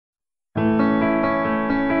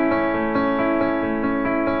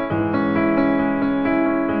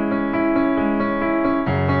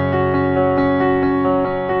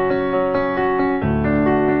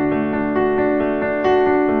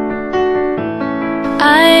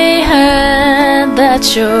I heard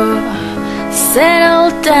that you're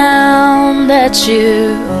settled down, that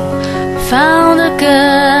you found a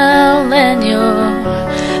girl and you're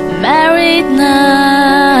married now.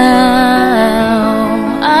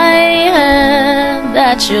 I heard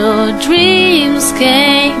that your dreams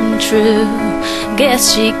came true.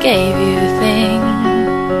 Guess she gave you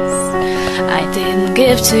things I didn't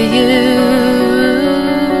give to you.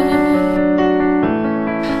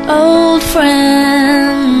 Old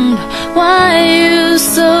friend, why you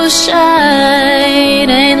so shy? It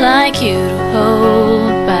ain't like you to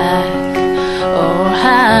hold back or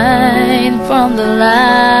hide from the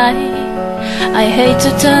light. I hate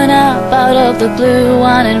to turn up out of the blue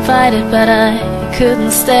uninvited, but I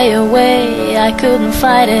couldn't stay away, I couldn't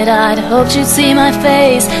fight it. I'd hoped you'd see my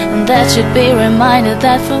face and that you'd be reminded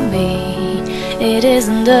that for me it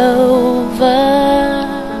isn't over.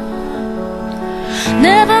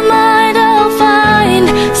 Never mind, I'll find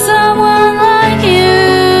someone like you.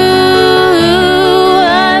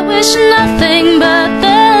 I wish nothing but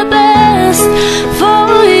the best for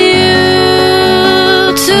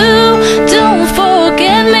you too. Don't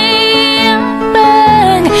forget me, I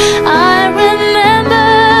beg. I remember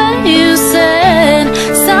you said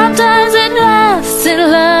sometimes it lasts in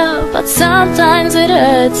love, but sometimes it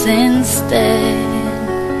hurts instead.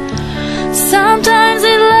 Sometimes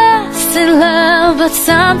it lasts in love, but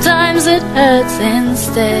sometimes it hurts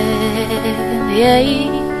instead. Yeah.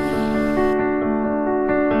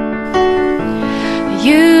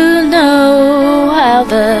 You know how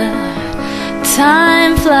the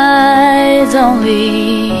time flies.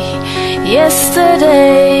 Only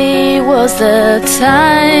yesterday was the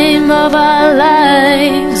time of our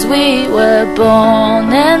lives. We were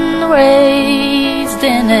born and raised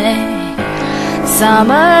in a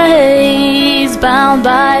summer haze, bound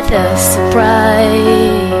by the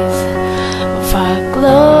surprise of our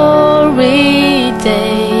glory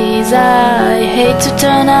days. I hate to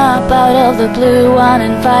turn up out of the blue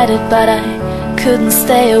uninvited, but I couldn't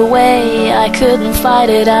stay away, I couldn't fight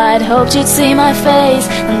it. I'd hoped you'd see my face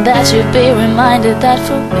and that you'd be reminded that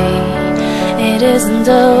for me it isn't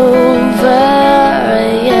over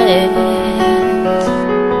yet.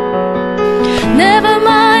 Never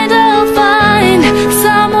mind, I'll find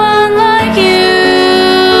someone like you.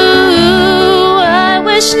 I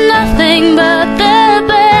wish nothing but the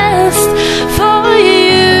best for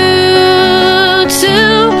you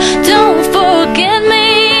too. Don't forget me,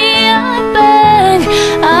 I beg.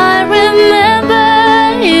 I remember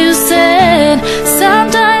you said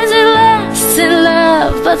sometimes it lasts in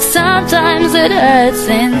love, but sometimes it hurts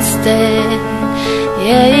instead.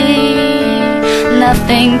 Yeah.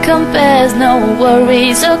 Nothing compares, no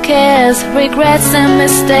worries or cares, regrets and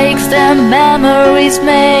mistakes, their memories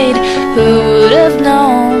made. Who would have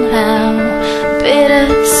known how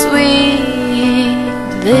bittersweet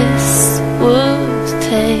this would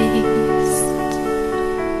taste?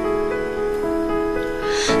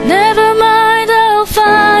 Never mind, I'll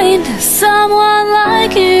find someone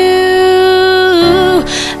like you.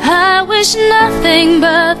 I wish nothing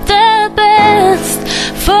but the best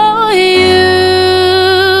for you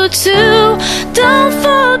too. Don't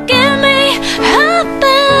forget me, I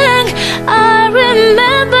beg. I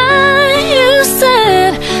remember you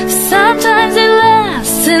said sometimes it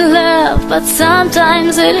lasts in love, but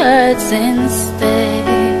sometimes it hurts instead.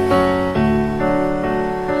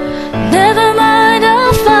 Never mind,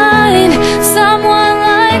 I'll find someone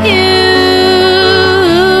like you.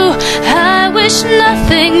 I wish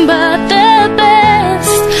nothing but the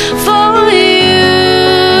best for you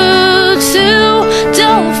too.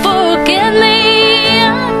 Don't forget me, I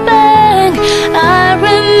beg. I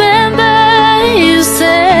remember you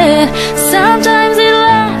said sometimes it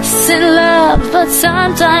lasts in love, but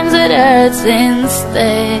sometimes it hurts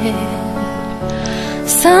instead.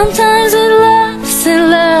 Sometimes it lasts in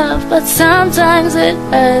love, but sometimes it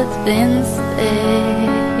hurts instead.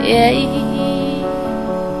 Yeah.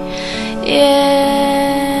 Yeah.